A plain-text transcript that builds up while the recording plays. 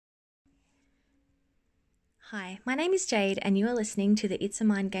Hi, my name is Jade, and you are listening to the It's a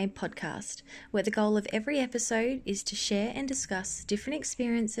Mind Game podcast, where the goal of every episode is to share and discuss different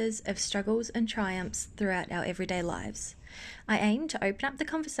experiences of struggles and triumphs throughout our everyday lives. I aim to open up the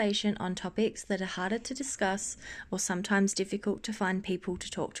conversation on topics that are harder to discuss or sometimes difficult to find people to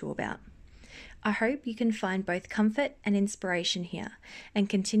talk to about. I hope you can find both comfort and inspiration here and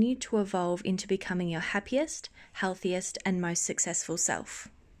continue to evolve into becoming your happiest, healthiest, and most successful self.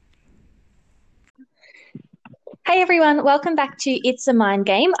 Hey everyone, welcome back to It's a Mind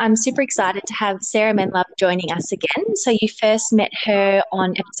Game. I'm super excited to have Sarah Menlove joining us again. So you first met her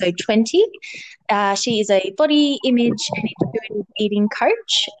on episode 20. She is a body image and intuitive eating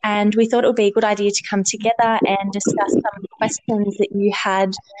coach, and we thought it would be a good idea to come together and discuss some of the questions that you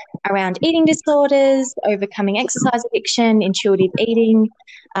had around eating disorders, overcoming exercise addiction, intuitive eating,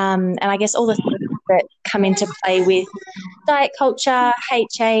 and I guess all the things that come into play with diet culture,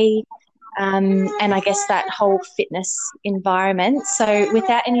 HA, and I guess that whole fitness environment. So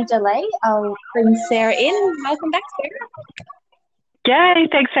without any delay, I'll bring Sarah in. Welcome back, Sarah. Yay,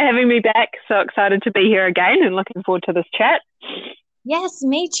 thanks for having me back. So excited to be here again and looking forward to this chat. Yes,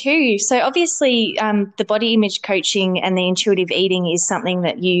 me too. So obviously the body image coaching and the intuitive eating is something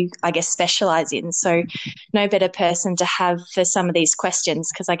that you, I guess, specialize in. So no better person to have for some of these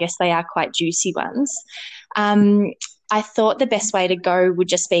questions, because I guess they are quite juicy ones. I thought the best way to go would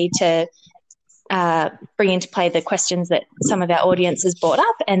just be to bring into play the questions that some of our audience has brought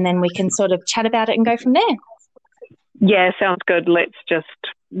up, and then we can sort of chat about it and go from there. Yeah, sounds good. Let's just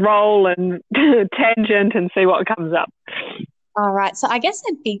roll and tangent and see what comes up. All right. So I guess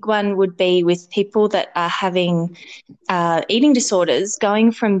a big one would be with people that are having eating disorders,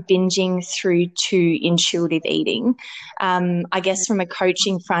 going from binging through to intuitive eating. I guess from a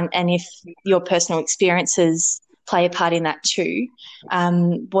coaching front, and if your personal experiences play a part in that too,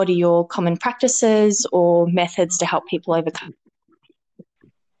 what are your common practices or methods to help people overcome?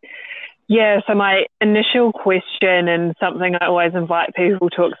 Yeah, so my initial question, and something I always invite people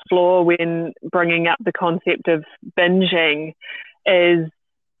to explore when bringing up the concept of binging, is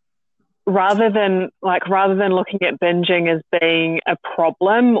rather than looking at binging as being a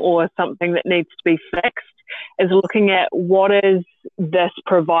problem or something that needs to be fixed, is looking at what is this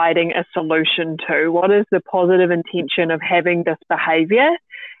providing a solution to? What is the positive intention of having this behavior?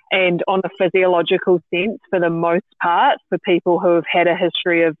 And on a physiological sense, for the most part, for people who have had a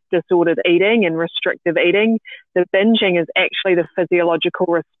history of disordered eating and restrictive eating, the binging is actually the physiological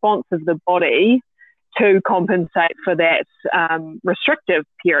response of the body to compensate for that restrictive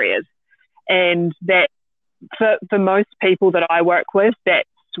period. And that for most people that I work with, that's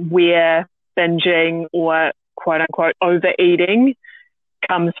where binging or quote unquote overeating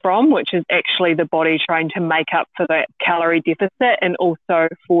comes from, which is actually the body trying to make up for that calorie deficit, and also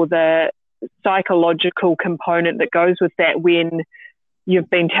for the psychological component that goes with that when you've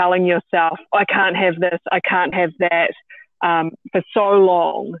been telling yourself, I can't have this, I can't have that, for so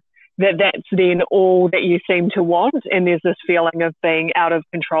long, that's then all that you seem to want. And there's this feeling of being out of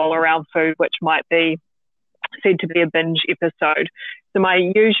control around food, which might be said to be a binge episode. So my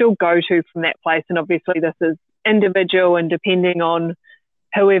usual go-to from that place, and obviously this is individual and depending on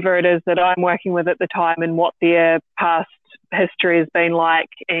whoever it is that I'm working with at the time and what their past history has been like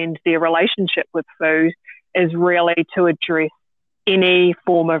and their relationship with food, is really to address any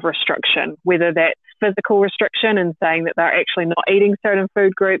form of restriction, whether that's physical restriction and saying that they're actually not eating certain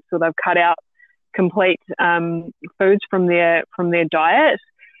food groups, or they've cut out complete foods from their diet,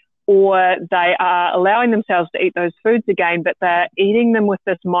 or they are allowing themselves to eat those foods again, but they're eating them with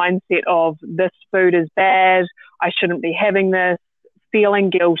this mindset of this food is bad, I shouldn't be having this, feeling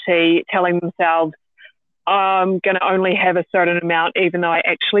guilty, telling themselves, I'm going to only have a certain amount even though I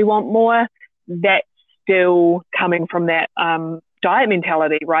actually want more. That's still coming from that diet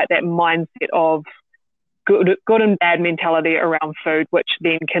mentality, right? That mindset of good and bad mentality around food, which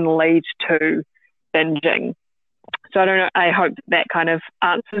then can lead to binging. So I don't know, I hope that kind of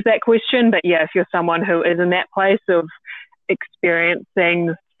answers that question. But yeah, if you're someone who is in that place of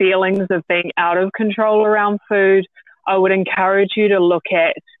experiencing feelings of being out of control around food, I would encourage you to look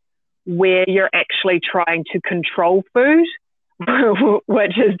at where you're actually trying to control food,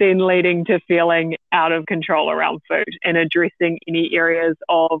 which is then leading to feeling out of control around food, and addressing any areas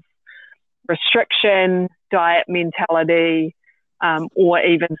of restriction, diet mentality, or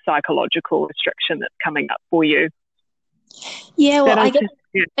even psychological restriction that's coming up for you. Yeah, well, I guess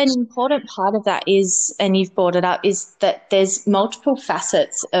an important part of that is, and you've brought it up, is that there's multiple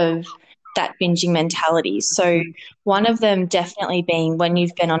facets of that binging mentality. So one of them definitely being when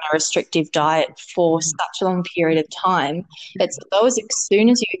you've been on a restrictive diet for such a long period of time, it's those as soon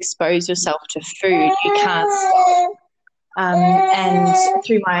as you expose yourself to food, you can't stop. And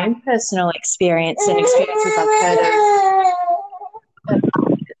through my own personal experience and experiences I've heard of,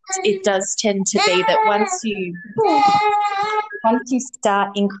 it does tend to be that once you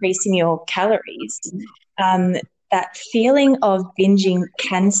start increasing your calories, that feeling of binging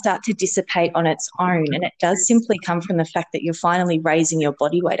can start to dissipate on its own, and it does simply come from the fact that you're finally raising your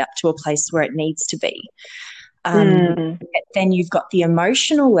body weight up to a place where it needs to be. Then you've got the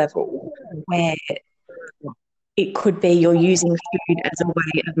emotional level where it could be you're using food as a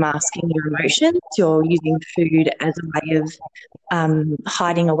way of masking your emotions, you're using food as a way of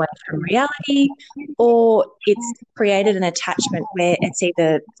hiding away from reality, or it's created an attachment where it's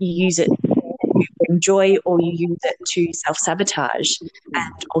either you use it to enjoy or you use it to self-sabotage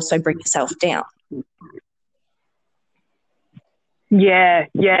and also bring yourself down. Yeah.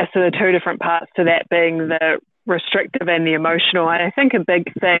 So the two different parts to that being the restrictive and the emotional. And I think a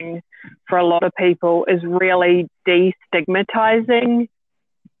big thing for a lot of people is really destigmatizing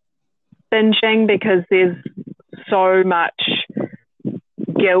binging, because there's so much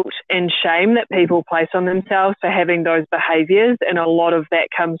guilt and shame that people place on themselves for having those behaviors, and a lot of that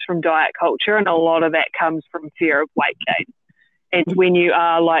comes from diet culture, and a lot of that comes from fear of weight gain. And when you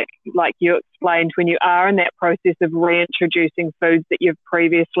are, like you explained, when you are in that process of reintroducing foods that you've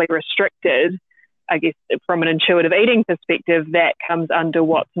previously restricted, I guess from an intuitive eating perspective, that comes under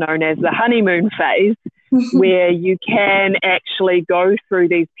what's known as the honeymoon phase, where you can actually go through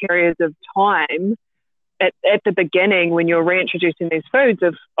these periods of time at the beginning when you're reintroducing these foods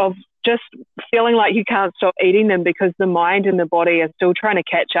of just feeling like you can't stop eating them because the mind and the body are still trying to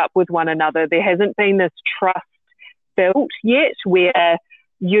catch up with one another. There hasn't been this trust built yet where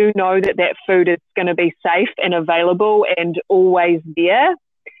you know that food is going to be safe and available and always there.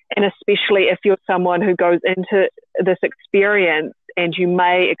 And especially if you're someone who goes into this experience and you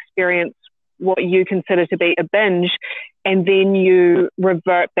may experience what you consider to be a binge, and then you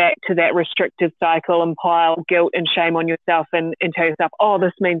revert back to that restrictive cycle and pile guilt and shame on yourself and tell yourself, oh,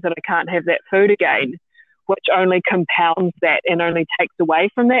 this means that I can't have that food again, which only compounds that and only takes away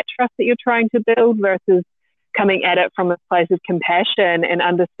from that trust that you're trying to build, versus coming at it from a place of compassion and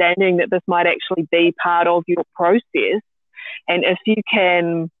understanding that this might actually be part of your process. And if you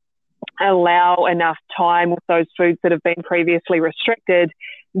can allow enough time with those foods that have been previously restricted,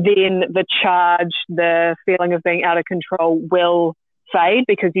 then the charge, the feeling of being out of control will fade,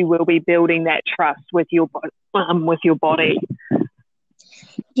 because you will be building that trust with your body.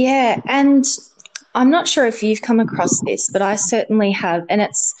 Yeah, and I'm not sure if you've come across this, but I certainly have, and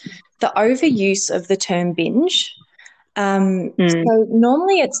it's the overuse of the term binge. So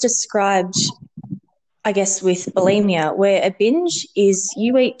normally it's described, I guess, with bulimia, where a binge is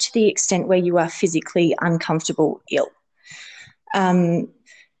you eat to the extent where you are physically uncomfortable, ill.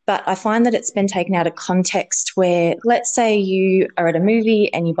 But I find that it's been taken out of context where, let's say you are at a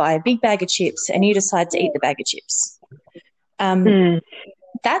movie and you buy a big bag of chips and you decide to eat the bag of chips.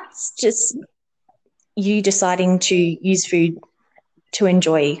 That's just you deciding to use food to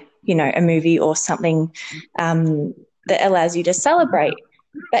enjoy, a movie or something that allows you to celebrate.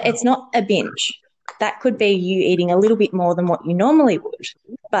 But it's not a binge. That could be you eating a little bit more than what you normally would.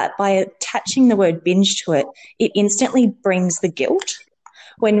 But by attaching the word binge to it, it instantly brings the guilt,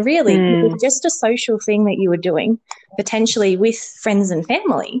 when really it was just a social thing that you were doing, potentially with friends and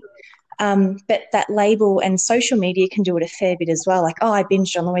family. But that label and social media can do it a fair bit as well. Like, oh, I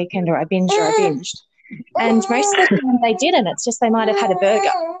binged on the weekend, or I binged. And most of the time they didn't. It's just they might have had a burger.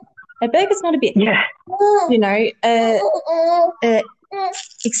 A burger's not a binge. Yeah.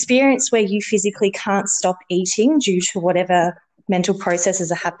 Experience where you physically can't stop eating due to whatever mental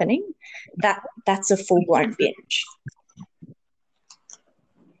processes are happening, that's a full-blown binge.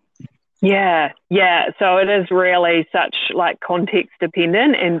 Yeah. So it is really such context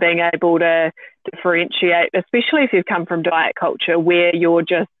dependent, and being able to differentiate, especially if you've come from diet culture where you're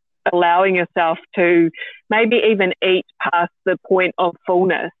just allowing yourself to maybe even eat past the point of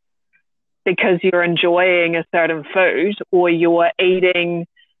fullness because you're enjoying a certain food, or you're eating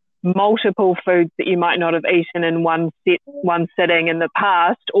multiple foods that you might not have eaten in one sitting in the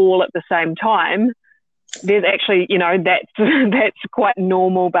past, all at the same time. There's actually, that's quite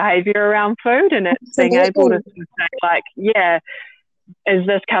normal behavior around food, and it's being able to say, is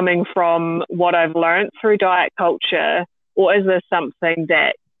this coming from what I've learned through diet culture, or is this something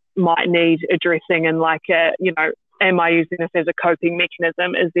that might need addressing in am I using this as a coping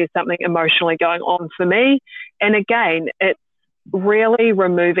mechanism? Is there something emotionally going on for me? And again, it's really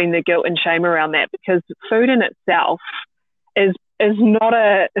removing the guilt and shame around that, because food in itself is not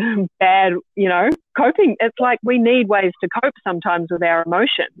a bad, coping. It's like we need ways to cope sometimes with our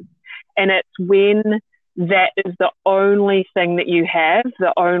emotions. And it's when that is the only thing that you have,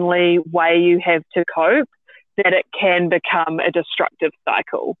 the only way you have to cope, that it can become a destructive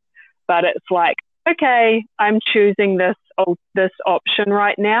cycle. But it's like, okay, I'm choosing this option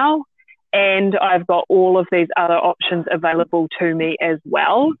right now, and I've got all of these other options available to me as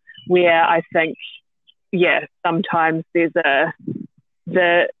well, where I think, sometimes there's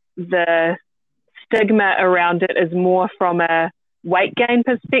the stigma around it is more from a weight gain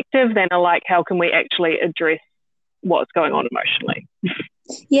perspective than how can we actually address what's going on emotionally.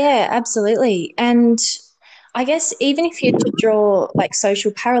 Yeah, absolutely. And I guess even if you're to draw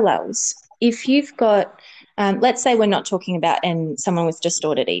social parallels, if you've got, let's say we're not talking about someone with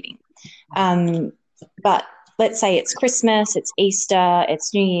distorted eating, but let's say it's Christmas, it's Easter,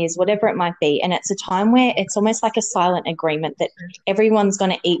 it's New Year's, whatever it might be, and it's a time where it's almost like a silent agreement that everyone's going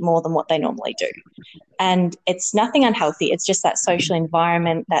to eat more than what they normally do. And it's nothing unhealthy. It's just that social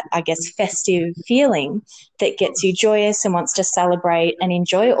environment, that, I guess, festive feeling that gets you joyous and wants to celebrate and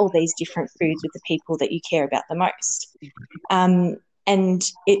enjoy all these different foods with the people that you care about the most. And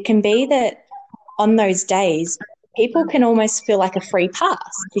it can be that on those days, people can almost feel like a free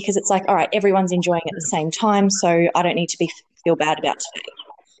pass, because it's like, all right, everyone's enjoying at the same time, so I don't need to feel bad about today.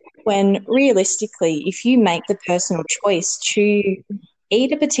 When realistically, if you make the personal choice to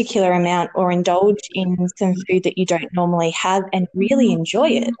eat a particular amount or indulge in some food that you don't normally have and really enjoy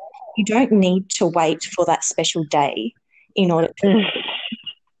it, you don't need to wait for that special day in order to.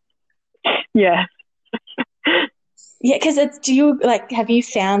 Yeah. Yeah, because have you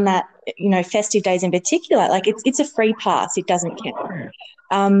found that, festive days in particular, it's a free pass, it doesn't count.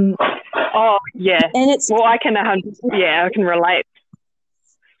 Oh, yeah. And I can relate.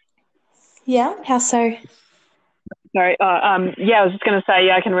 Yeah, how so? Sorry. I was just going to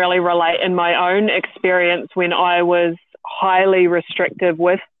say, I can really relate in my own experience when I was highly restrictive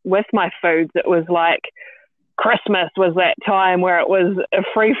with my foods. It was like Christmas was that time where it was a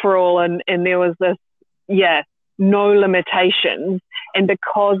free-for-all, and there was this, no limitations. And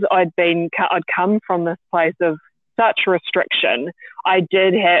because I'd come from this place of such restriction, I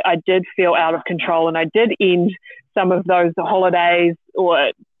did feel out of control, and I did end some of those holidays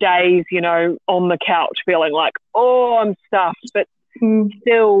or days, on the couch feeling like, oh, I'm stuffed. But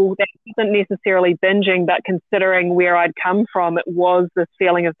still, that wasn't necessarily binging, but considering where I'd come from, it was this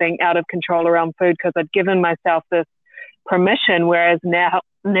feeling of being out of control around food, because I'd given myself this permission. Whereas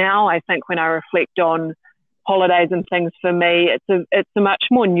now I think when I reflect on holidays and things, for me, it's a much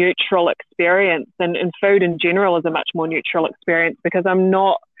more neutral experience, and food in general is a much more neutral experience, because I'm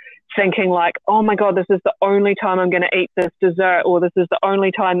not thinking like, oh my God, this is the only time I'm going to eat this dessert, or this is the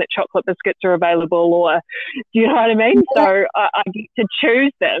only time that chocolate biscuits are available, or do you know what I mean? So I get to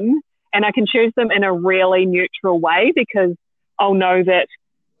choose them, and I can choose them in a really neutral way, because I'll know that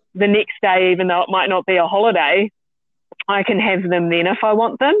the next day, even though it might not be a holiday, I can have them then if I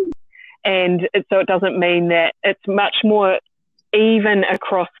want them. And so it doesn't mean that it's much more even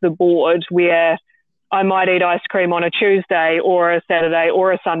across the board, where I might eat ice cream on a Tuesday or a Saturday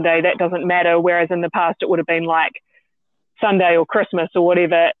or a Sunday. That doesn't matter. Whereas in the past, it would have been like Sunday or Christmas or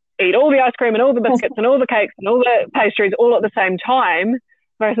whatever, eat all the ice cream and all the biscuits and all the cakes and all the pastries all at the same time.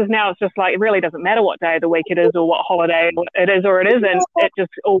 Versus now it's just like, it really doesn't matter what day of the week it is or what holiday it is or it isn't. It just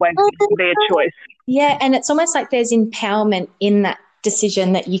always gets to be a choice. Yeah, and it's almost like there's empowerment in that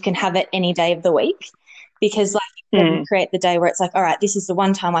decision that you can have it any day of the week, because you create the day where it's like, all right, this is the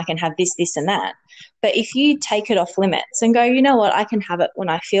one time I can have this, this and that. But if you take it off limits and go, you know what, I can have it when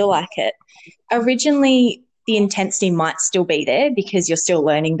I feel like it, originally the intensity might still be there because you're still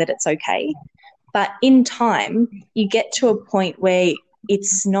learning that it's okay. But in time, you get to a point where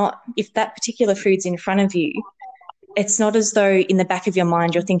it's not, if that particular food's in front of you, it's not as though in the back of your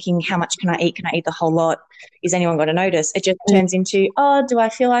mind you're thinking, how much can I eat? Can I eat the whole lot? Is anyone going to notice? It just turns into, oh, do I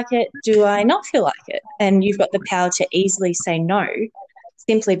feel like it? Do I not feel like it? And you've got the power to easily say no,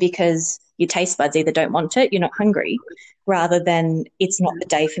 simply because your taste buds either don't want it, you're not hungry, rather than it's not the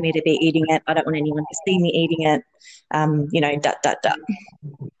day for me to be eating it. I don't want anyone to see me eating it,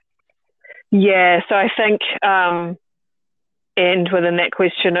 Yeah, so I think, and within that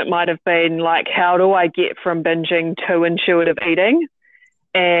question, it might have been like, how do I get from binging to intuitive eating?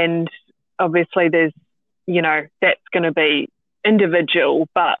 And obviously there's, that's going to be individual,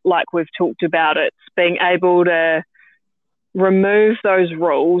 but like we've talked about, it's being able to remove those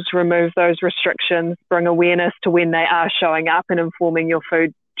rules, remove those restrictions, bring awareness to when they are showing up and informing your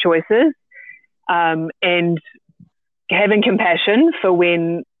food choices, and having compassion for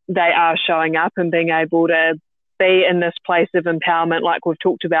when they are showing up and being able to be in this place of empowerment, like we've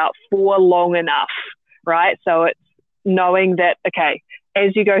talked about, for long enough, right? So it's knowing that, okay,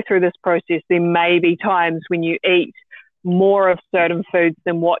 as you go through this process, there may be times when you eat more of certain foods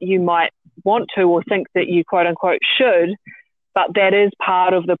than what you might want to or think that you quote unquote should, but that is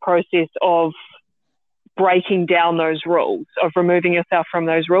part of the process of breaking down those rules, of removing yourself from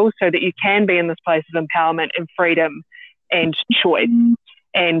those rules so that you can be in this place of empowerment and freedom and choice,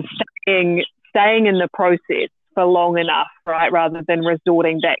 and staying in the process for long enough, right, rather than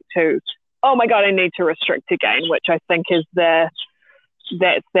resorting back to, oh my God, I need to restrict again, which I think is that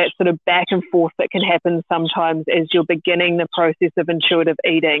sort of back and forth that can happen sometimes as you're beginning the process of intuitive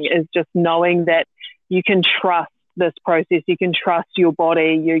eating, is just knowing that you can trust this process, you can trust your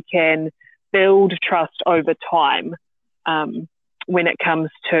body, you can build trust over time when it comes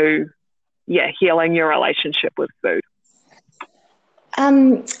to, healing your relationship with food.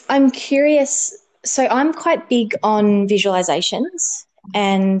 I'm curious. So I'm quite big on visualizations,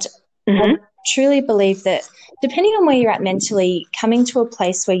 and I truly believe that depending on where you're at mentally, coming to a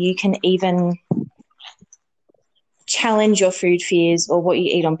place where you can even challenge your food fears or what you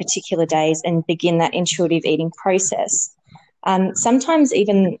eat on particular days and begin that intuitive eating process. Sometimes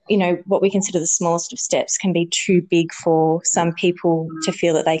even, what we consider the smallest of steps can be too big for some people to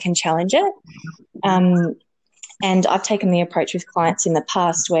feel that they can challenge it. And I've taken the approach with clients in the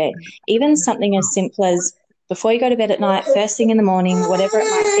past where even something as simple as before you go to bed at night, first thing in the morning, whatever it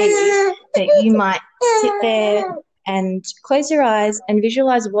might be, that you might sit there and close your eyes and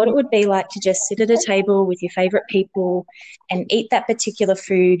visualize what it would be like to just sit at a table with your favorite people and eat that particular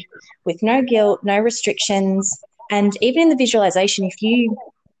food with no guilt, no restrictions. And even in the visualization, if you,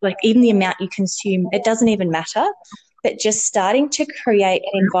 even the amount you consume, it doesn't even matter. But just starting to create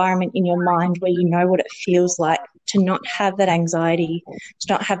an environment in your mind where you know what it feels like to not have that anxiety,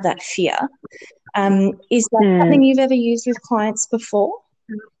 to not have that fear. Is that something you've ever used with clients before?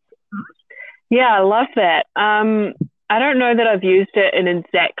 Yeah, I love that. I don't know that I've used it in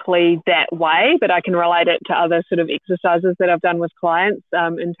exactly that way, but I can relate it to other sort of exercises that I've done with clients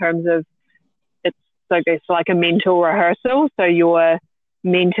in terms of it's, I guess, like a mental rehearsal. So you're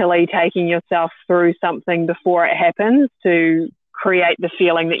mentally taking yourself through something before it happens to create the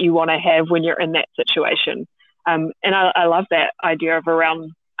feeling that you want to have when you're in that situation. And I love that idea of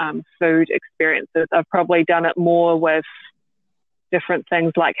around food experiences. I've probably done it more with different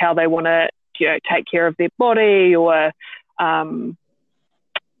things like how they want to, take care of their body or,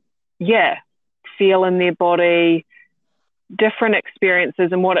 feel in their body, different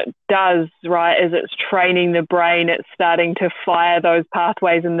experiences. And what it does, right, is it's training the brain. It's starting to fire those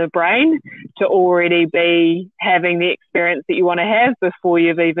pathways in the brain to already be having the experience that you want to have before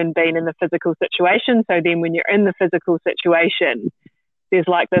you've even been in the physical situation. So then when you're in the physical situation, there's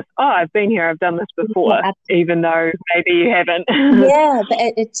like this, I've been here, I've done this before, even though maybe you haven't. Yeah, but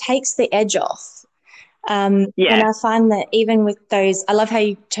it takes the edge off. And I find that even with those, I love how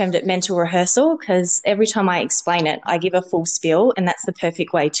you termed it mental rehearsal, because every time I explain it, I give a full spiel, and that's the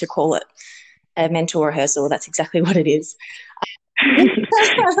perfect way to call it a mental rehearsal. That's exactly what it is.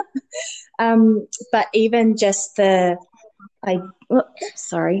 But even just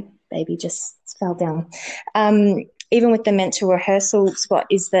sorry, baby just fell down. Even with the mental rehearsal spot,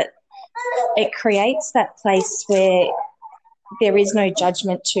 is that it creates that place where there is no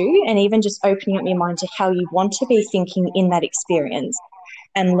judgment to, and even just opening up your mind to how you want to be thinking in that experience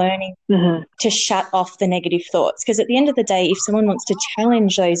and learning to shut off the negative thoughts. Because at the end of the day, if someone wants to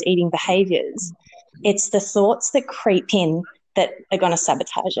challenge those eating behaviours, it's the thoughts that creep in that are going to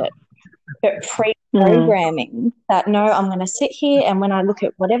sabotage it. But pre-programming that, no, I'm going to sit here and when I look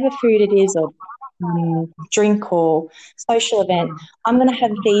at whatever food it is or drink or social event, I'm going to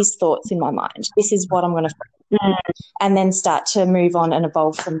have these thoughts in my mind. This is what I'm going to and then start to move on and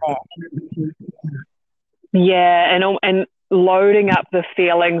evolve from there. Yeah, and loading up the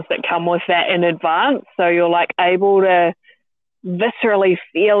feelings that come with that in advance, so you're like able to viscerally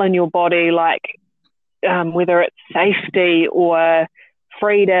feel in your body, like whether it's safety or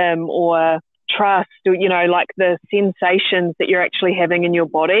freedom or trust, or like the sensations that you're actually having in your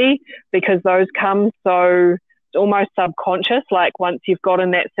body, because those come so almost subconscious. Like once you've got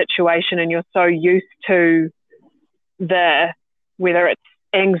in that situation and you're so used to whether it's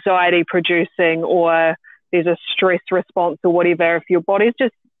anxiety producing or there's a stress response or whatever, if your body's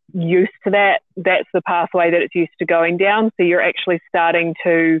just used to that, that's the pathway that it's used to going down. So you're actually starting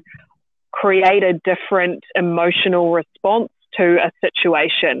to create a different emotional response to a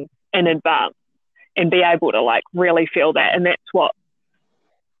situation in advance and be able to like really feel that. And that's what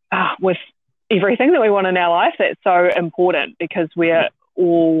with everything that we want in our life, that's so important because we're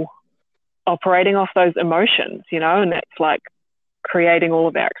all operating off those emotions, and that's like creating all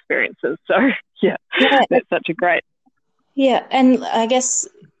of our experiences. So yeah, that's such a great. Yeah, and I guess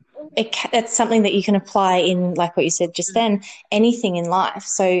it's something that you can apply in, like what you said just then, anything in life.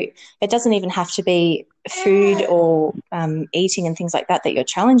 So it doesn't even have to be food or eating and things like that you're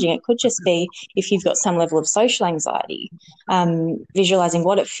challenging. It could just be if you've got some level of social anxiety, visualizing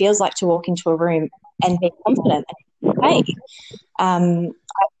what it feels like to walk into a room and be confident. Hey, I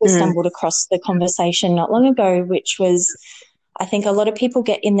stumbled across the conversation not long ago, which was, I think a lot of people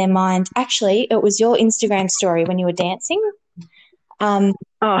get in their mind, actually, it was your Instagram story when you were dancing. And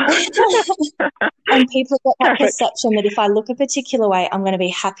people get that perception that if I look a particular way, I'm going to be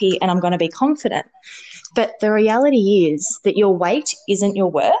happy and I'm going to be confident. But the reality is that your weight isn't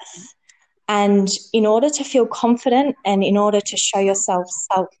your worth. And in order to feel confident and in order to show yourself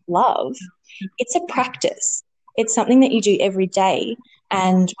self-love, it's a practice. It's something that you do every day.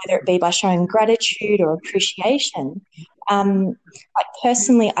 And whether it be by showing gratitude or appreciation, like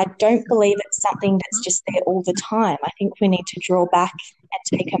personally, I don't believe it's something that's just there all the time. I think we need to draw back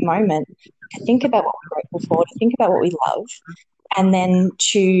and take a moment to think about what we're grateful for, to think about what we love, and then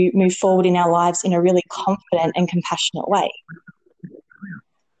to move forward in our lives in a really confident and compassionate way.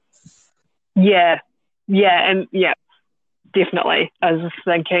 Yeah, definitely. I was just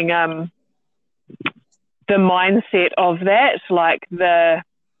thinking the mindset of that, like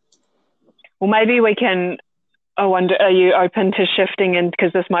maybe we can, I wonder, are you open to shifting in,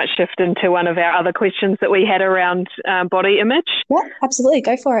 because this might shift into one of our other questions that we had around body image? Yeah, absolutely.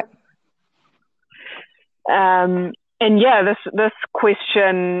 Go for it. And yeah, this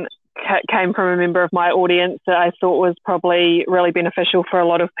question came from a member of my audience that I thought was probably really beneficial for a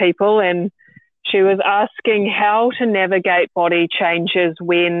lot of people. And she was asking how to navigate body changes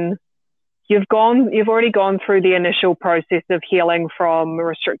when you've already gone through the initial process of healing from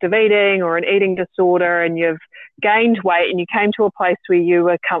restrictive eating or an eating disorder, and you've gained weight and you came to a place where you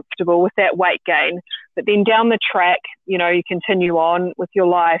were comfortable with that weight gain. But then down the track, you continue on with your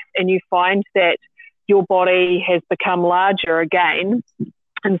life and you find that your body has become larger again.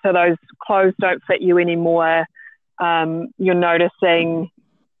 And so those clothes don't fit you anymore. You're noticing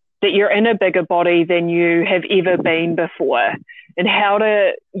that you're in a bigger body than you have ever been before, and how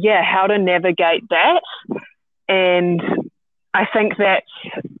to navigate that. And I think that's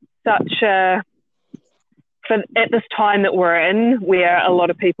such at this time that we're in, where a lot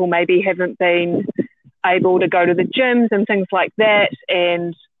of people maybe haven't been able to go to the gyms and things like that,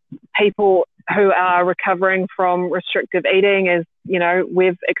 and people who are recovering from restrictive eating, as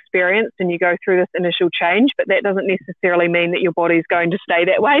we've experienced, and you go through this initial change, but that doesn't necessarily mean that your body's going to stay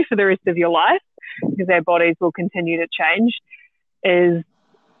that way for the rest of your life, because our bodies will continue to change. And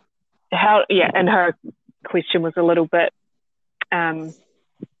her question was a little bit,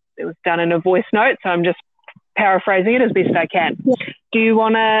 it was done in a voice note, so I'm just paraphrasing it as best I can. Yeah. Do you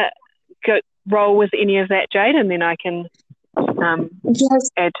want to roll with any of that, Jade, and then I can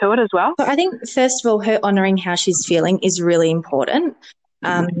add to it as well? I think, first of all, her honouring how she's feeling is really important.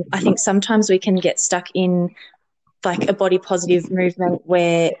 I think sometimes we can get stuck in like a body positive movement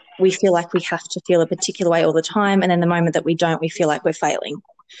where we feel like we have to feel a particular way all the time, and then the moment that we don't, we feel like we're failing.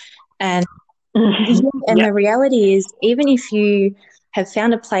 And the reality is, even if you have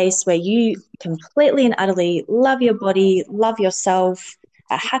found a place where you completely and utterly love your body, love yourself,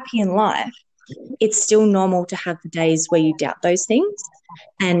 are happy in life, it's still normal to have the days where you doubt those things.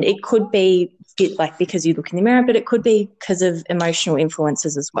 And it could be because you look in the mirror, but it could be because of emotional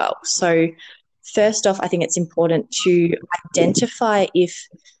influences as well. So first off, I think it's important to identify if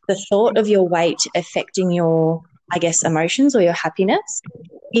the thought of your weight affecting your, emotions or your happiness,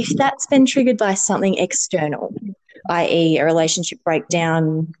 if that's been triggered by something external, i.e. a relationship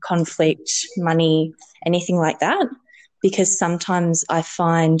breakdown, conflict, money, anything like that. Because sometimes I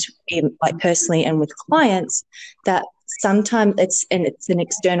find, like personally and with clients, that sometimes it's an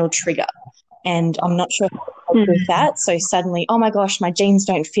external trigger, and I'm not sure how to cope with that. So suddenly, oh my gosh, my jeans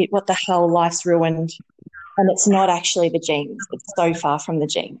don't fit. What the hell? Life's ruined. And it's not actually the jeans. It's so far from the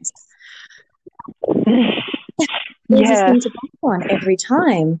jeans. There's this thing to bank on every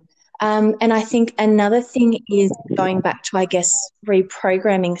time. And I think another thing is going back to,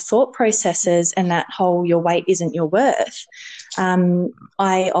 reprogramming thought processes and that whole your weight isn't your worth.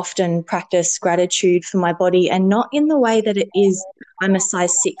 I often practice gratitude for my body, and not in the way that it is I'm a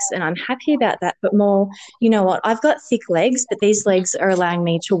size 6 and I'm happy about that, but more, you know what, I've got thick legs, but these legs are allowing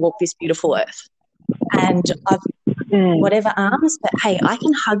me to walk this beautiful earth. And I've whatever arms, but hey, I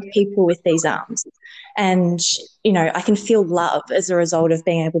can hug people with these arms. And, I can feel love as a result of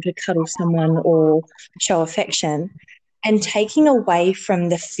being able to cuddle someone or show affection. And taking away from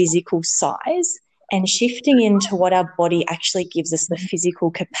the physical size and shifting into what our body actually gives us the physical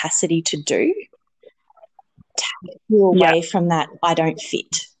capacity to do, take you away from that I don't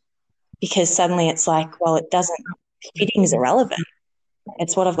fit. Because suddenly it's like, well, it doesn't, fitting is irrelevant.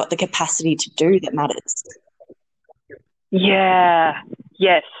 It's what I've got the capacity to do that matters. Yeah.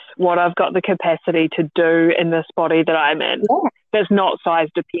 Yes. What I've got the capacity to do in this body that I'm in. Yeah. That's not size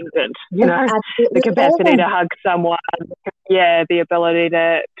dependent, Absolutely. the capacity to hug someone, the ability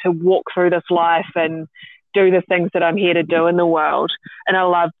to walk through this life and do the things that I'm here to do in the world. And I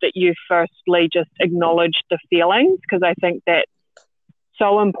love that you firstly just acknowledged the feelings, because I think that's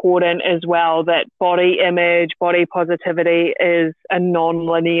so important as well, that body image, body positivity is a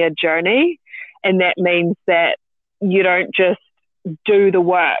non-linear journey. And that means that you don't just do the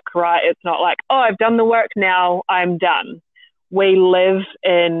work, right? It's not like, oh, I've done the work, now I'm done. We live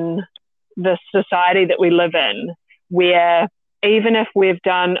in the society that we live in, where even if we've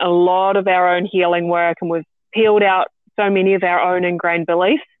done a lot of our own healing work and we've peeled out so many of our own ingrained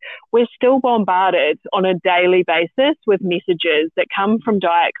beliefs, we're still bombarded on a daily basis with messages that come from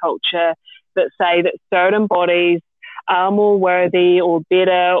diet culture that say that certain bodies are more worthy or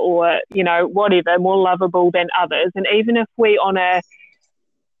better or, whatever, more lovable than others. And even if we on a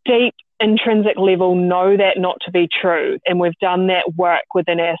deep intrinsic level know that not to be true, and we've done that work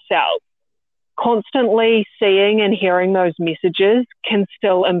within ourselves, constantly seeing and hearing those messages can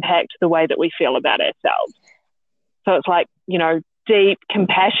still impact the way that we feel about ourselves. So it's like, deep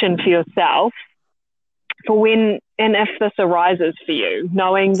compassion for yourself for when and if this arises for you,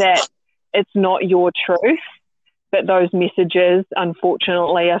 knowing that it's not your truth, but those messages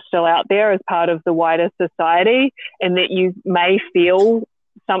unfortunately are still out there as part of the wider society, and that you may feel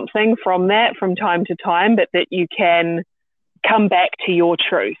something from that from time to time, but that you can come back to your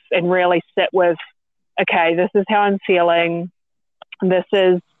truth and really sit with, okay, this is how I'm feeling. This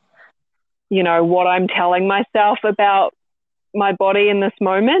is, what I'm telling myself about my body in this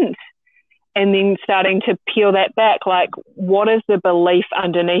moment. And then starting to peel that back, like, what is the belief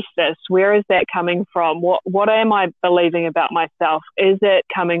underneath this? Where is that coming from? What am I believing about myself? Is it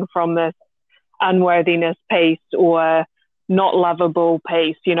coming from this unworthiness piece or not lovable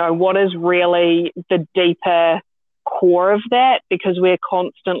piece? What is really the deeper core of that? Because we're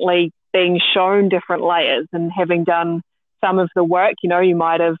constantly being shown different layers, and having done some of the work, you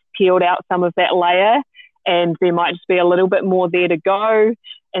might have peeled out some of that layer, and there might just be a little bit more there to go,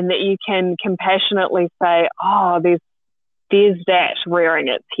 and that you can compassionately say, oh, there's that rearing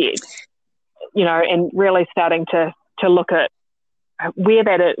its head, and really starting to look at where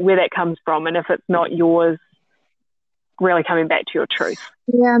that comes from, and if it's not yours, really coming back to your truth.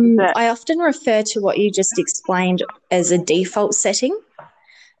 I often refer to what you just explained as a default setting.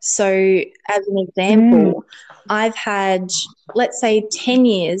 So as an example, I've had, let's say, 10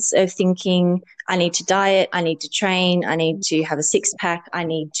 years of thinking I need to diet, I need to train, I need to have a six-pack, I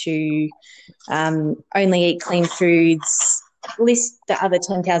need to only eat clean foods, list the other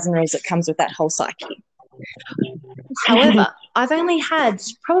 10,000 rules that comes with that whole psyche. However, I've only had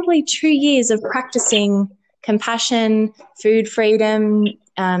probably 2 years of practicing compassion, food freedom,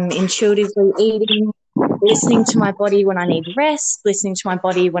 intuitively eating, listening to my body when I need rest, listening to my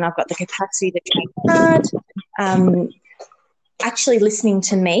body when I've got the capacity to train hard, actually listening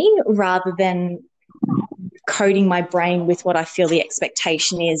to me rather than coding my brain with what I feel the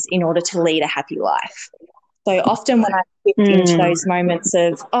expectation is in order to lead a happy life. So often when I shift into those moments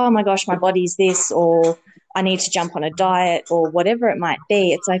of, oh my gosh, my body's this, or I need to jump on a diet or whatever it might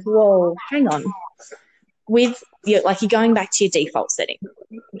be, it's like, whoa, hang on. You're going back to your default setting.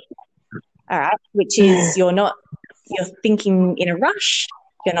 All right, which is you're thinking in a rush,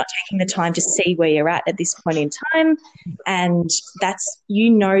 you're not taking the time to see where you're at this point in time, and that's,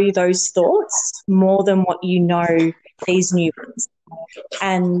 those thoughts more than what these new ones.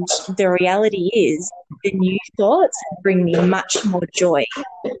 And the reality is the new thoughts bring me much more joy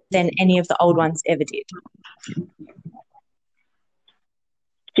than any of the old ones ever did.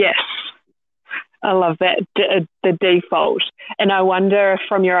 Yes. I love that, the default. And I wonder,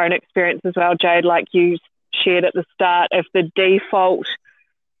 from your own experience as well, Jade, like you shared at the start, if the default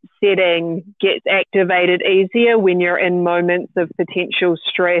setting gets activated easier when you're in moments of potential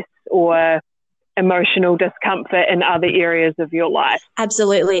stress or emotional discomfort in other areas of your life.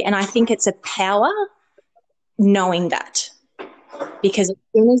 Absolutely. And I think it's a power knowing that. Because as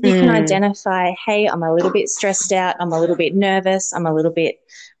soon as you can identify, hey, I'm a little bit stressed out, I'm a little bit nervous, I'm a little bit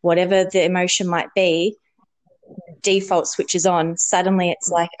whatever the emotion might be, default switches on, suddenly it's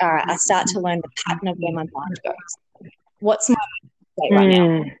like, all right, I start to learn the pattern of where my mind goes. What's my state right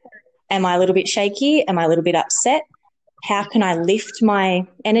now? Am I a little bit shaky? Am I a little bit upset? How can I lift my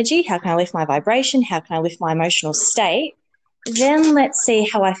energy? How can I lift my vibration? How can I lift my emotional state? Then let's see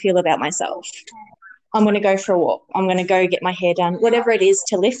how I feel about myself. I'm going to go for a walk. I'm going to go get my hair done, whatever it is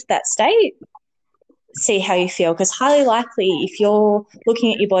to lift that state. See how you feel, because highly likely if you're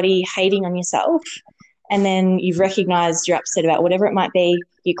looking at your body, hating on yourself, and then you've recognized you're upset about whatever it might be,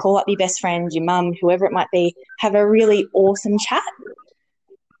 you call up your best friend, your mum, whoever it might be, have a really awesome chat.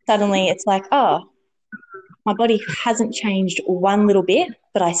 Suddenly it's like, oh, my body hasn't changed one little bit,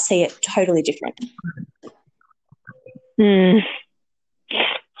 but I see it totally different.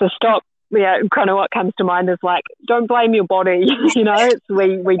 So stop. Yeah, kind of what comes to mind is like, don't blame your body. You know,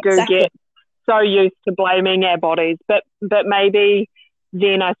 we do Exactly. get so used to blaming our bodies, but maybe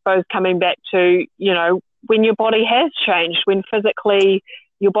then I suppose coming back to, you know, when your body has changed, when physically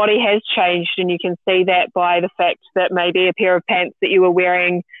your body has changed, and you can see that by the fact that maybe a pair of pants that you were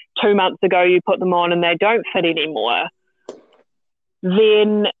wearing 2 months ago, you put them on and they don't fit anymore,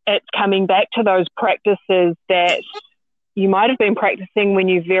 then it's coming back to those practices that you might have been practicing when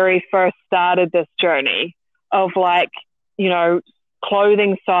you very first started this journey of, like, you know,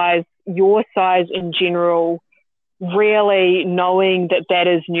 clothing size, your size in general, really knowing that that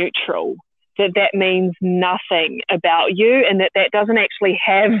is neutral, that that means nothing about you, and that that doesn't actually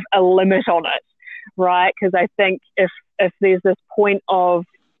have a limit on it, right? Because I think if there's this point of,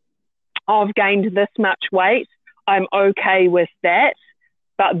 I've gained this much weight, I'm okay with that,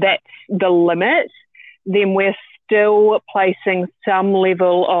 but that's the limit, then we're still placing some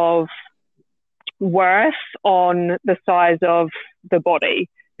level of worth on the size of the body.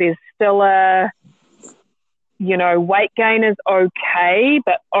 There's still a, you know, weight gain is okay,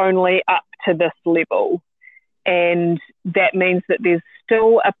 but only up to this level. And that means that there's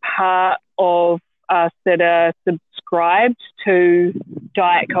still a part of us that are subscribed to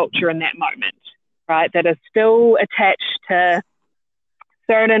diet culture in that moment, right? That are still attached to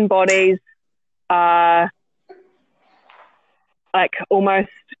certain bodies, like almost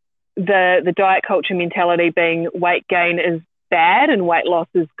the diet culture mentality being weight gain is bad and weight loss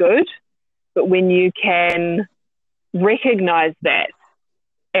is good. But when you can recognize that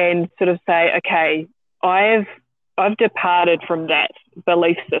and sort of say, okay, I've departed from that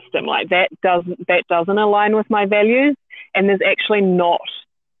belief system, like that doesn't align with my values, and there's actually not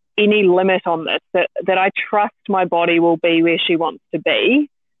any limit on this, that I trust my body will be where she wants to be,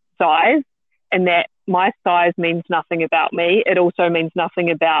 size, and that my size means nothing about me. It also means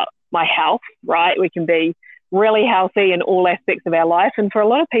nothing about my health, right? We can be really healthy in all aspects of our life, and for a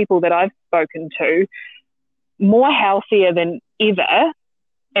lot of people that I've spoken to, more healthier than ever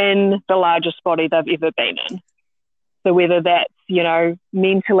in the largest body they've ever been in. So whether that's, you know,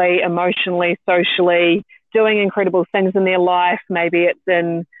 mentally, emotionally, socially, doing incredible things in their life, maybe it's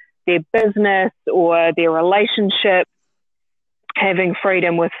in their business or their relationship, having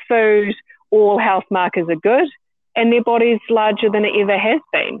freedom with food, all health markers are good, and their body's larger than it ever has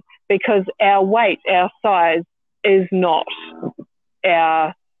been, because our weight, our size is not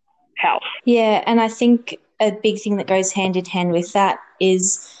our health. Yeah, and I think a big thing that goes hand in hand with that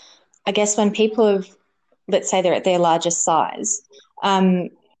is, I guess, when people have, let's say they're at their largest size,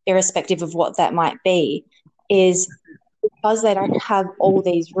 irrespective of what that might be, is because they don't have all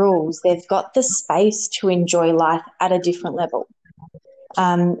these rules, they've got the space to enjoy life at a different level.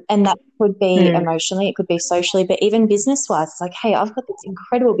 And that could be emotionally, it could be socially, but even business-wise, it's like, hey, I've got this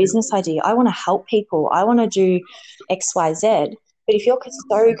incredible business idea. I want to help people. I want to do X, Y, Z. But if you're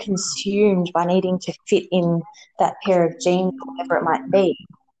so consumed by needing to fit in that pair of jeans, whatever it might be,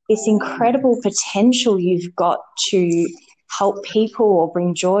 this incredible potential you've got to help people or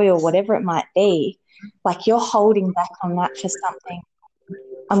bring joy or whatever it might be, like you're holding back on that for something,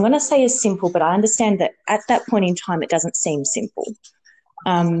 I'm going to say is simple, but I understand that at that point in time it doesn't seem simple.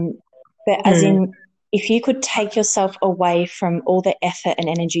 But as in, if you could take yourself away from all the effort and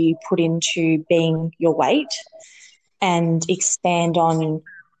energy you put into being your weight and expand on,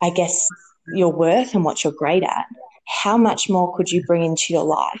 I guess, your worth and what you're great at, how much more could you bring into your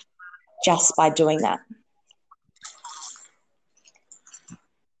life just by doing that?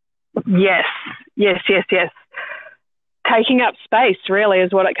 Yes. Taking up space really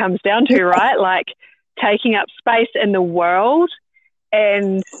is what it comes down to, right? Like taking up space in the world.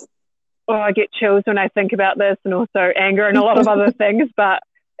 And I get chills when I think about this, and also anger and a lot of other things, but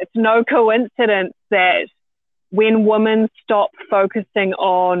it's no coincidence that when women stop focusing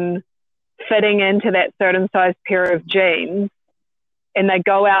on fitting into that certain size pair of jeans, and they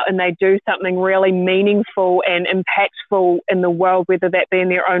go out and they do something really meaningful and impactful in the world, whether that be in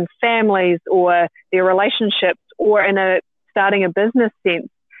their own families or their relationships or in starting a business sense,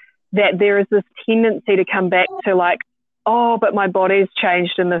 that there is this tendency to come back to like, oh, but my body's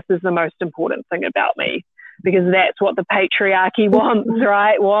changed and this is the most important thing about me, because that's what the patriarchy wants,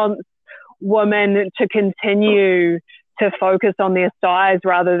 right? Wants women to continue to focus on their size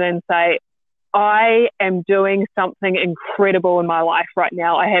rather than say, I am doing something incredible in my life right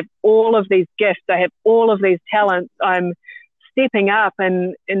now. I have all of these gifts. I have all of these talents. I'm stepping up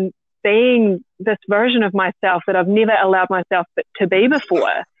and being this version of myself that I've never allowed myself to be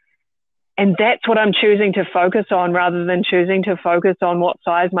before. And that's what I'm choosing to focus on rather than choosing to focus on what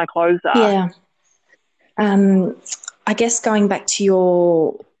size my clothes are. Yeah. I guess going back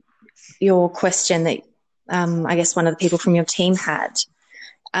to your question that I guess one of the people from your team had,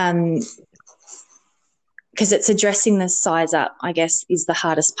 because it's addressing the size up, I guess, is the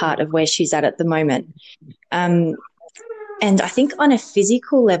hardest part of where she's at the moment. And I think on a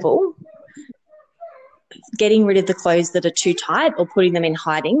physical level, getting rid of the clothes that are too tight or putting them in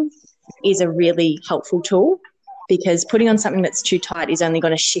hiding is a really helpful tool, because putting on something that's too tight is only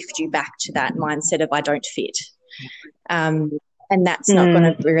going to shift you back to that mindset of I don't fit. And that's not going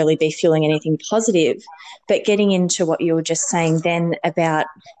to really be feeling anything positive. But getting into what you were just saying then about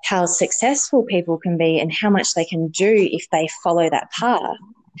how successful people can be and how much they can do if they follow that path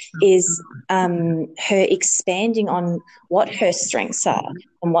is her expanding on what her strengths are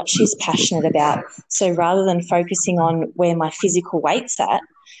and what she's passionate about. So rather than focusing on where my physical weight's at,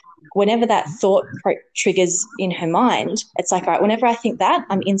 whenever that thought triggers in her mind, it's like, all right, whenever I think that,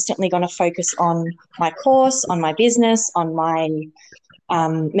 I'm instantly going to focus on my course, on my business, on my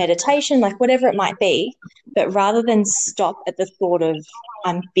meditation, like whatever it might be. But rather than stop at the thought of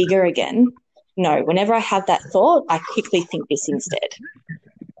I'm bigger again, no, whenever I have that thought, I quickly think this instead.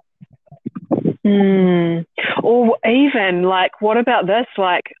 Or even like, what about this?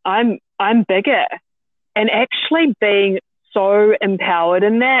 Like, I'm bigger, and actually being so empowered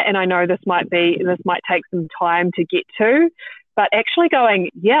in that. And I know this might take some time to get to, but actually going,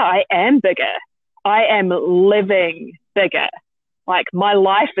 yeah, I am bigger. I am living bigger. Like my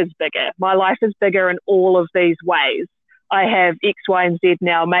life is bigger. My life is bigger in all of these ways. I have X, Y, and Z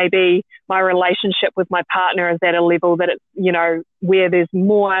now. Maybe my relationship with my partner is at a level that it's, you know, where there's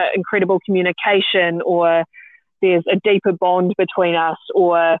more incredible communication, or there's a deeper bond between us,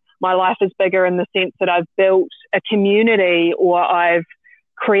 or my life is bigger in the sense that I've built a community, or I've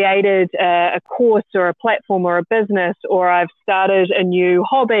created a course or a platform or a business, or I've started a new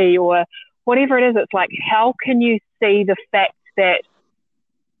hobby, or whatever it is. It's like, how can you see the fact that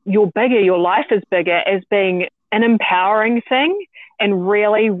you're bigger, your life is bigger, as being an empowering thing, and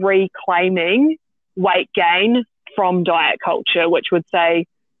really reclaiming weight gain from diet culture, which would say,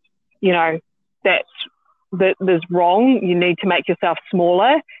 you know, that there's wrong, you need to make yourself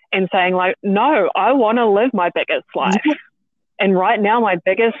smaller, and saying like, no, I want to live my biggest life. And right now my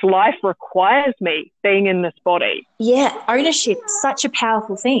biggest life requires me being in this body. Yeah, ownership, such a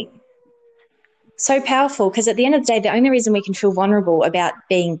powerful thing. So powerful, because at the end of the day, the only reason we can feel vulnerable about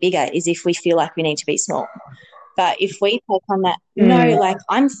being bigger is if we feel like we need to be small. But if we take on that, no, like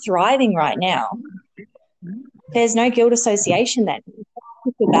I'm thriving right now, there's no guilt association then.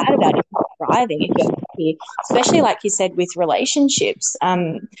 You feel bad about it, not thriving, if you're happy, especially like you said with relationships,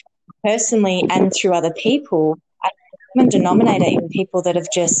 personally and through other people. A common denominator in people that have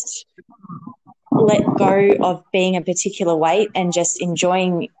just let go of being a particular weight and just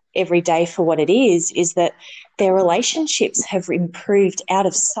enjoying every day for what it is that their relationships have improved out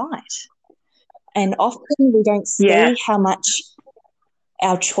of sight. And often we don't see how much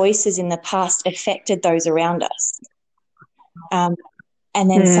our choices in the past affected those around us. And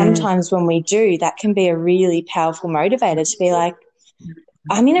then sometimes when we do, that can be a really powerful motivator to be like,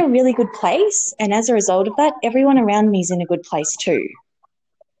 I'm in a really good place, and as a result of that, everyone around me is in a good place too.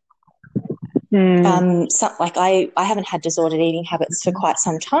 So, like I haven't had disordered eating habits for quite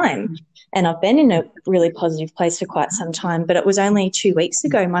some time, and I've been in a really positive place for quite some time, but it was only 2 weeks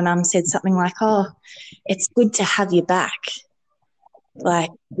ago my mum said something like, oh, it's good to have you back. Like,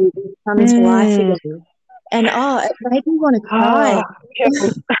 you come to life again. And, it made me want to cry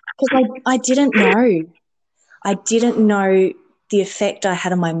because I didn't know. I didn't know the effect I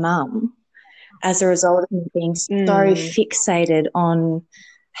had on my mum as a result of me being so fixated on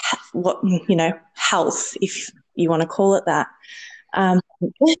what, you know, health, if you want to call it that. I'm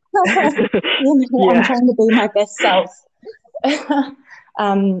trying to be my best self.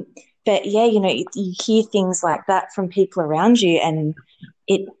 But yeah, you know, you hear things like that from people around you, and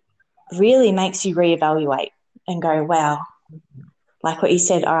it really makes you reevaluate and go, wow, like what you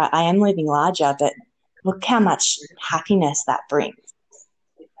said, all right, I am living larger, but look how much happiness that brings.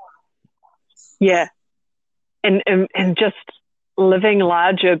 Yeah. And just living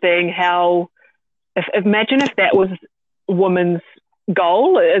larger being how, imagine if that was women's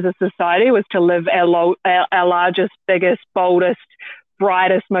goal as a society, was to live our largest, biggest, boldest,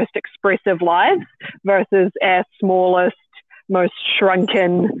 brightest, most expressive lives versus our smallest, most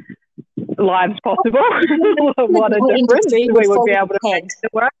shrunken lives possible. What a difference we would be able to make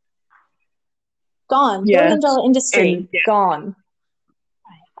it work. Gone. $1 billion industry, gone.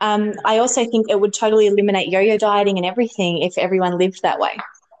 I also think it would totally eliminate yo-yo dieting and everything if everyone lived that way,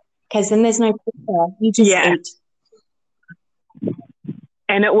 because then there's no pressure. You just eat.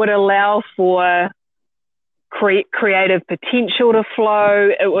 And it would allow for creative potential to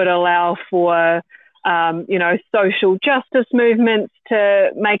flow. It would allow for, social justice movements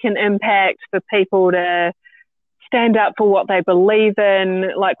to make an impact, for people to stand up for what they believe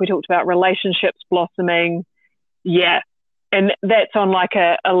in. Like we talked about, relationships blossoming. Yeah. And that's on like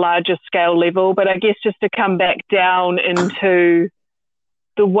a larger scale level. But I guess just to come back down into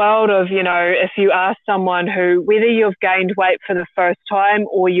the world of, if you ask someone who, whether you've gained weight for the first time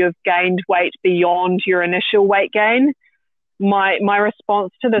or you've gained weight beyond your initial weight gain, my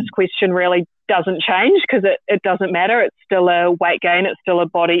response to this question really doesn't change, because it doesn't matter. It's still a weight gain. It's still a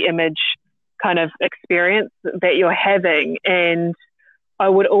body image kind of experience that you're having. And I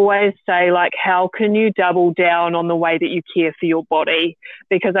would always say, like, how can you double down on the way that you care for your body?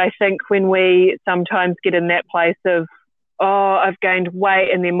 Because I think when we sometimes get in that place of, oh, I've gained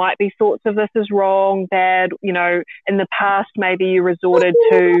weight, and there might be thoughts of this is wrong, bad, in the past maybe you resorted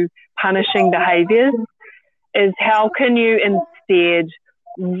to punishing behaviors, is how can you instead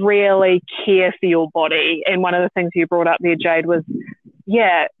really care for your body? And one of the things you brought up there, Jade, was,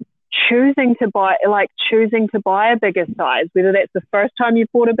 choosing to buy a bigger size, whether that's the first time you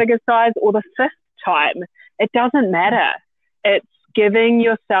bought a bigger size or the fifth time, it doesn't matter. It's giving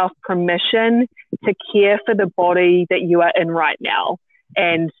yourself permission to care for the body that you are in right now.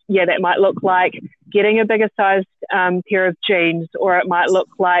 And that might look like getting a bigger sized pair of jeans, or it might look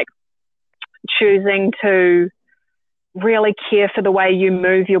like choosing to really care for the way you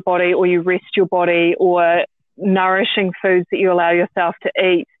move your body, or you rest your body, or nourishing foods that you allow yourself to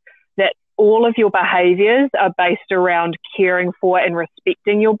eat. That all of your behaviors are based around caring for and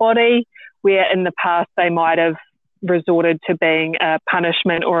respecting your body, where in the past they might have resorted to being a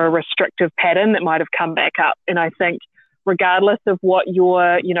punishment or a restrictive pattern that might have come back up. And I think regardless of what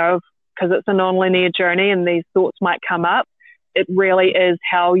your, because it's a non-linear journey and these thoughts might come up, it really is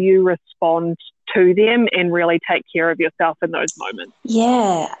how you respond to them and really take care of yourself in those moments.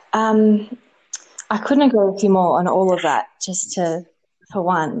 Yeah. I couldn't agree with you more on all of that, for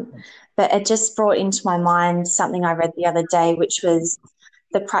one. But it just brought into my mind something I read the other day, which was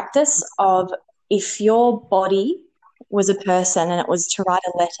the practice of, if your body was a person and it was to write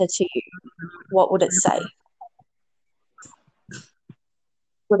a letter to you, what would it say?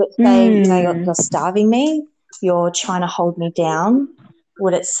 Would it say, you're starving me? You're trying to hold me down?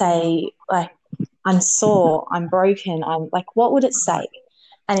 Would it say, like, I'm sore, I'm broken, I'm like, what would it say?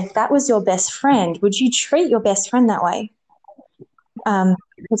 And if that was your best friend, would you treat your best friend that way?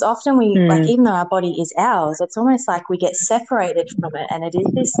 Because often we, like, even though our body is ours, it's almost like we get separated from it, and it is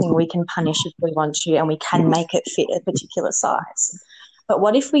this thing we can punish if we want to, and we can make it fit a particular size. But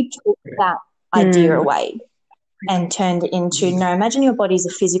what if we took that idea away and turned it into, no, imagine your body's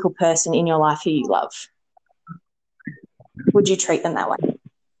a physical person in your life who you love. Would you treat them that way?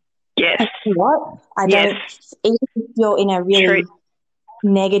 Yes. What? Even if you're in a really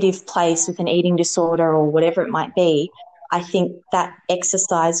negative place with an eating disorder or whatever it might be, I think that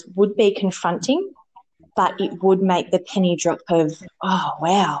exercise would be confronting, but it would make the penny drop of, oh,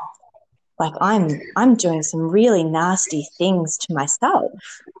 wow, like I'm doing some really nasty things to myself.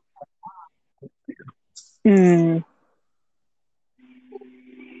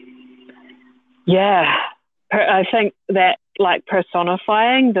 Yeah. I think that, like,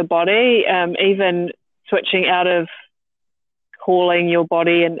 personifying the body, even switching out of calling your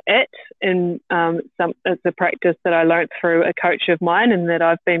body an it, and it's a practice that I learned through a coach of mine, and that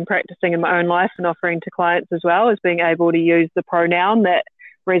I've been practicing in my own life and offering to clients as well, is being able to use the pronoun that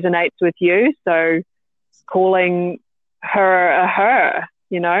resonates with you. So calling her a her,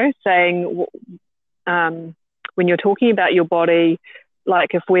 saying when you're talking about your body,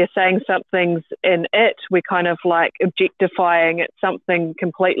 like if we're saying something's in it, we're kind of like objectifying it, something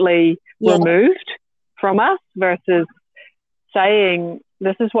completely removed from us, versus saying,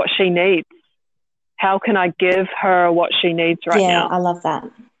 this is what she needs. How can I give her what she needs right now? Yeah, I love that.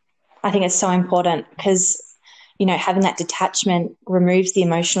 I think it's so important because, having that detachment removes the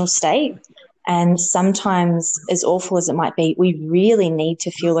emotional state. And sometimes, as awful as it might be, we really need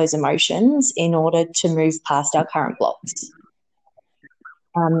to feel those emotions in order to move past our current blocks.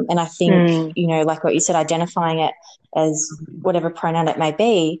 And I think, like what you said, identifying it as whatever pronoun it may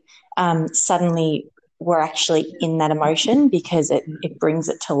be, suddenly we're actually in that emotion because it brings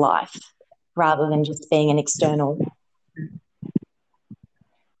it to life rather than just being an external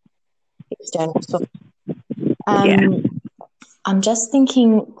source. I'm just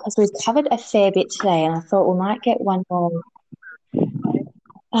thinking, because we've covered a fair bit today, and I thought we might get one more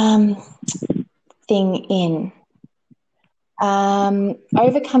thing in.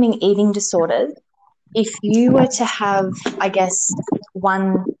 Overcoming eating disorders. If you were to have, I guess,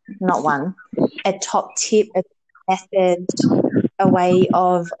 a top tip, a method, a way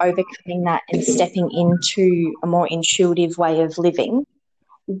of overcoming that and stepping into a more intuitive way of living,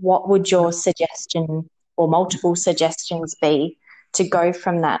 what would your suggestion or multiple suggestions be to go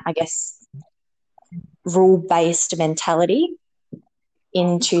from that, I guess, rule-based mentality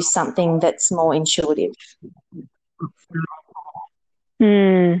into something that's more intuitive?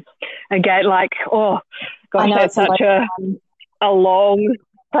 Again, like, that's such a long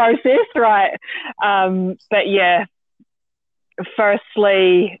process, right? But yeah,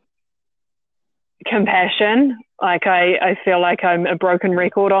 firstly, compassion. Like, I feel like I'm a broken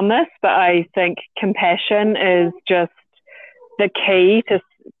record on this, but I think compassion is just the key to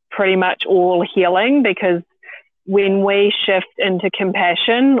pretty much all healing, because when we shift into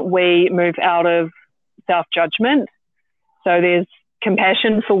compassion, we move out of self-judgment. So there's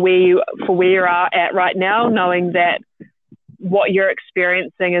compassion for where you are at right now, knowing that what you're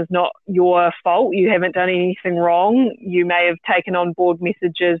experiencing is not your fault. You haven't done anything wrong. You may have taken on board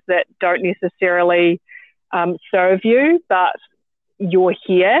messages that don't necessarily serve you, but you're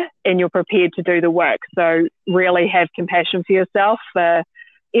here and you're prepared to do the work. So really have compassion for yourself for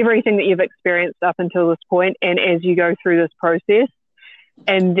everything that you've experienced up until this point and as you go through this process.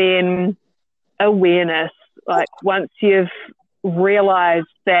 And then awareness. Like, once you've realized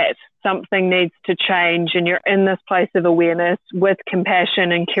that something needs to change and you're in this place of awareness with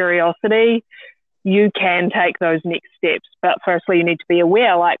compassion and curiosity, you can take those next steps. But firstly, you need to be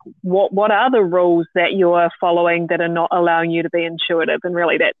aware, like, what are the rules that you're following that are not allowing you to be intuitive? And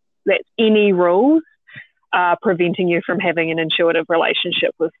really that's any rules are preventing you from having an intuitive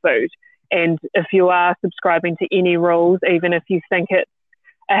relationship with food. And if you are subscribing to any rules, even if you think it's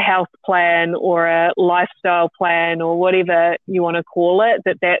a health plan or a lifestyle plan or whatever you want to call it,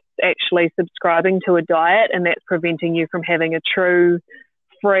 that's actually subscribing to a diet, and that's preventing you from having a true,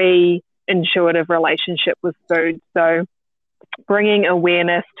 free, intuitive relationship with food. So bringing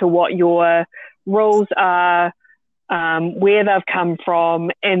awareness to what your rules are, where they've come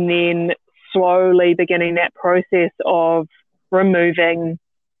from, and then slowly beginning that process of removing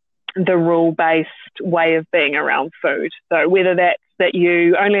the rule-based way of being around food. So whether that's that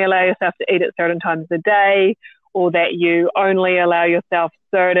you only allow yourself to eat at certain times of the day, or that you only allow yourself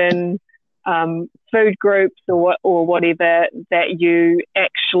certain food groups or whatever, that you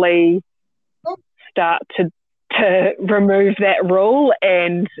actually start to remove that rule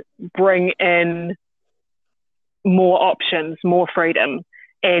and bring in more options, more freedom.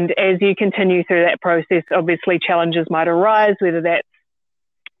 And as you continue through that process, obviously challenges might arise, whether that's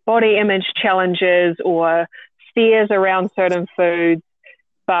body image challenges or fears around certain foods,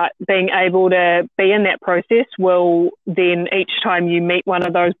 but being able to be in that process will then, each time you meet one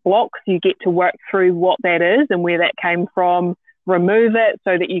of those blocks, you get to work through what that is and where that came from, remove it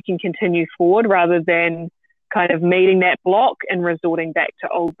so that you can continue forward rather than kind of meeting that block and resorting back to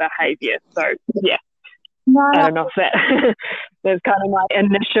old behavior. So yeah, I don't know if that's kind of my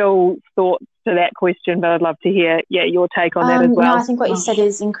initial thoughts to that question, but I'd love to hear your take on that as well. No, I think what you said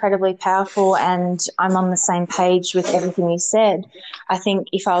is incredibly powerful, and I'm on the same page with everything you said. I think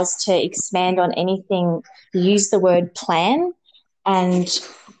if I was to expand on anything, use the word plan, and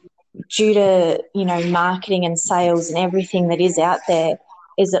due to marketing and sales and everything that is out there,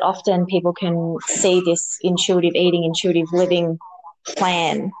 is that often people can see this intuitive eating, intuitive living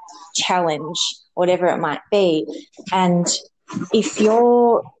plan, challenge, whatever it might be, and if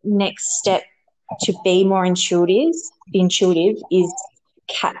your next step to be more intuitive is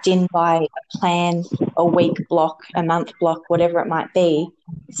capped in by a plan, a week block, a month block, whatever it might be,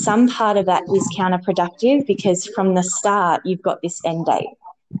 some part of that is counterproductive, because from the start you've got this end date,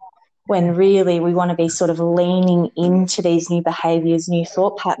 when really we want to be sort of leaning into these new behaviours, new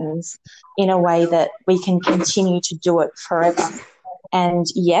thought patterns in a way that we can continue to do it forever. And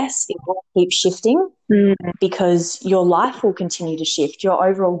yes, it will keep shifting because your life will continue to shift. Your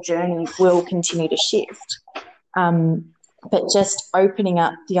overall journey will continue to shift. But just opening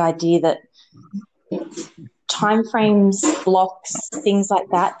up the idea that timeframes, blocks, things like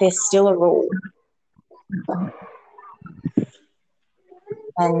that, they're still a rule.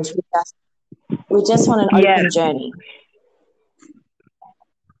 And we just want an open journey.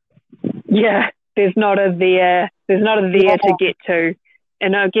 Yeah, there's not a there to get to.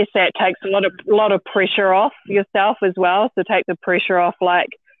 And I guess that takes a lot of pressure off yourself as well. So take the pressure off, like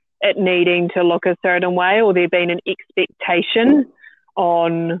it needing to look a certain way, or there being an expectation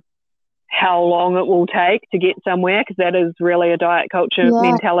on how long it will take to get somewhere, because that is really a diet culture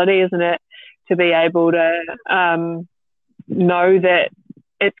mentality, isn't it? To be able to know that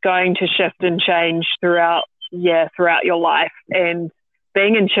it's going to shift and change throughout your life. And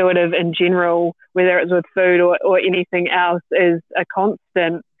being intuitive in general, whether it's with food or anything else, is a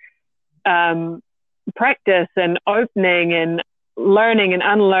constant practice and opening and learning and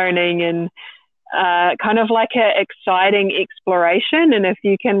unlearning, and kind of like an exciting exploration. And if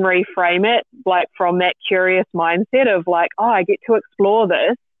you can reframe it like from that curious mindset of like, oh, I get to explore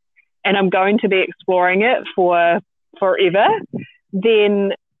this and I'm going to be exploring it for forever,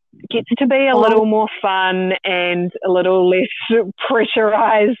 then gets to be a little more fun and a little less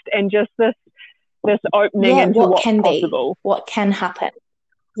pressurized, and just this opening into what's possible. What can happen.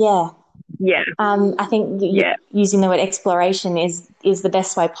 I think using the word exploration is the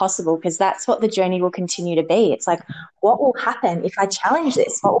best way possible, because that's what the journey will continue to be. It's like, what will happen if I challenge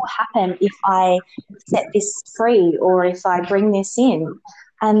this? What will happen if I set this free, or if I bring this in?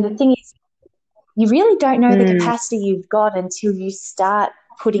 And the thing is, you really don't know the capacity you've got until you start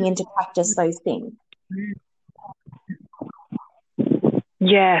putting into practice those things.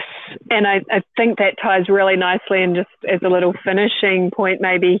 Yes, and I think that ties really nicely, and just as a little finishing point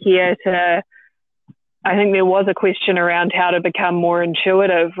maybe here, I think there was a question around how to become more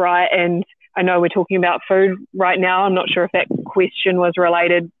intuitive, right? And I know we're talking about food right now. I'm not sure if that question was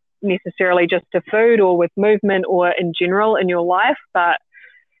related necessarily just to food or with movement or in general in your life, but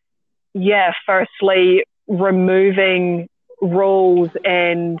yeah, firstly, removing rules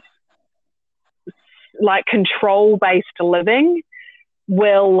and like control-based living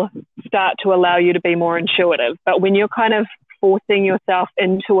will start to allow you to be more intuitive. But when you're kind of forcing yourself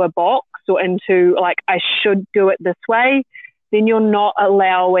into a box or into like, I should do it this way, then you're not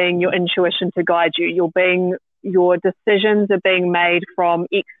allowing your intuition to guide you. Your decisions are being made from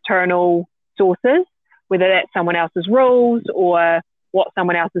external sources, whether that's someone else's rules or what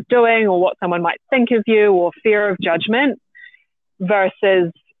someone else is doing or what someone might think of you, or fear of judgment,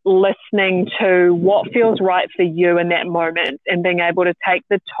 versus listening to what feels right for you in that moment, and being able to take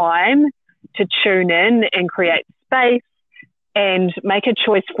the time to tune in and create space and make a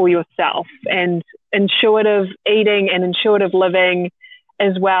choice for yourself. And intuitive eating and intuitive living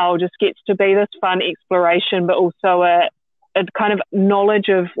as well just gets to be this fun exploration, but also a kind of knowledge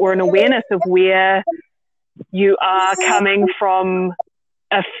of, or an awareness of, where you are coming from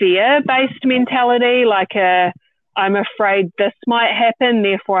a fear-based mentality, like I'm afraid this might happen,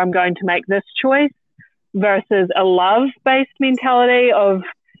 therefore I'm going to make this choice, versus a love-based mentality of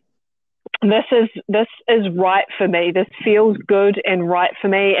this is right for me. This feels good and right for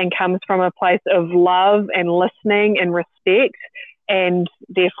me, and comes from a place of love and listening and respect, and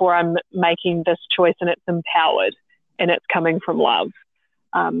therefore I'm making this choice and it's empowered and it's coming from love.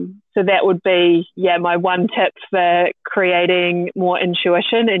 So that would be, my one tip for creating more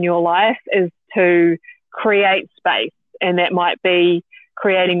intuition in your life, is to create space. And that might be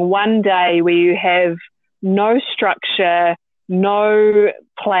creating one day where you have no structure, no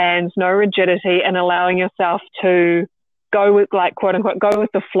plans, no rigidity, and allowing yourself to go with, like, quote unquote, go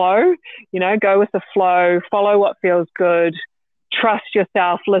with the flow, go with the flow, follow what feels good, trust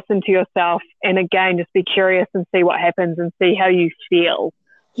yourself, listen to yourself, and again, just be curious and see what happens and see how you feel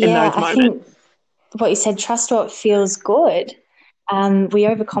in those moments. I think what you said, trust what feels good. We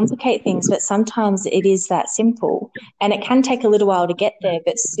overcomplicate things, but sometimes it is that simple, and it can take a little while to get there,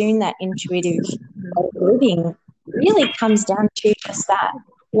 but soon that intuitive living really comes down to just that.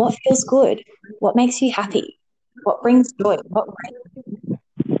 What feels good? What makes you happy? What brings joy? What brings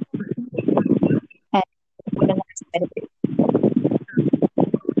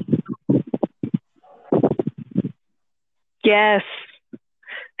Yes.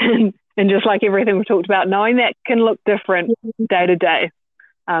 And just like everything we've talked about, knowing that can look different day to day.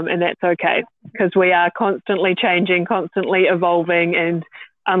 And that's okay, because we are constantly changing, constantly evolving. And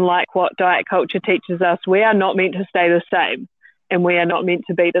unlike what diet culture teaches us, we are not meant to stay the same, and we are not meant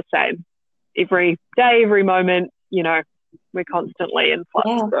to be the same. Every day, every moment, we're constantly in flux.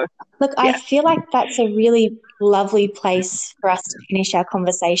 Yeah. So, look, I feel like that's a really lovely place for us to finish our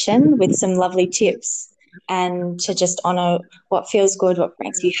conversation with some lovely tips. and to just honor what feels good, what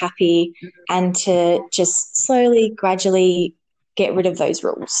makes you happy, and to just slowly, gradually get rid of those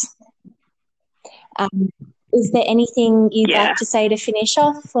rules. Is there anything you'd like to say to finish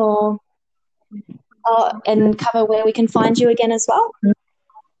off, or and cover where we can find you again as well?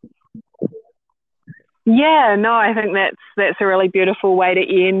 Yeah, no, I think that's a really beautiful way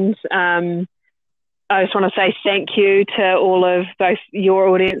to end. I just want to say thank you to all of both your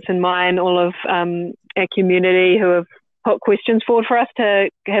audience and mine, all of our community who have put questions forward for us to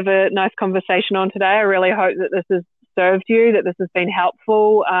have a nice conversation on today. I really hope that this has served you, that this has been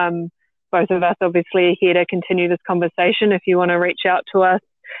helpful. Both of us obviously are here to continue this conversation if you want to reach out to us.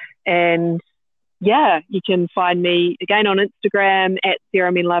 And yeah, you can find me again on Instagram at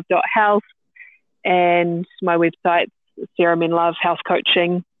sarahmenlove.health, and my website, Sarah Menlove Health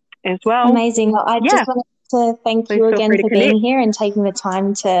Coaching as well. Amazing. Well, I just wanted to thank you again for being here and taking the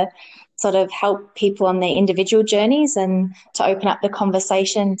time to sort of help people on their individual journeys and to open up the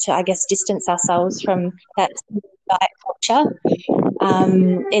conversation to, I guess, distance ourselves from that diet culture.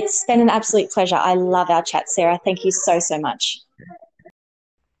 It's been an absolute pleasure. I love our chat, Sarah. Thank you so, so much.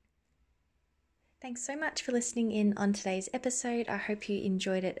 Thanks so much for listening in on today's episode. I hope you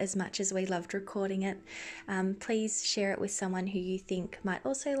enjoyed it as much as we loved recording it. Please share it with someone who you think might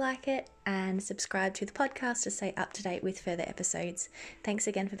also like it, and subscribe to the podcast to stay up to date with further episodes. Thanks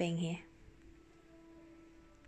again for being here.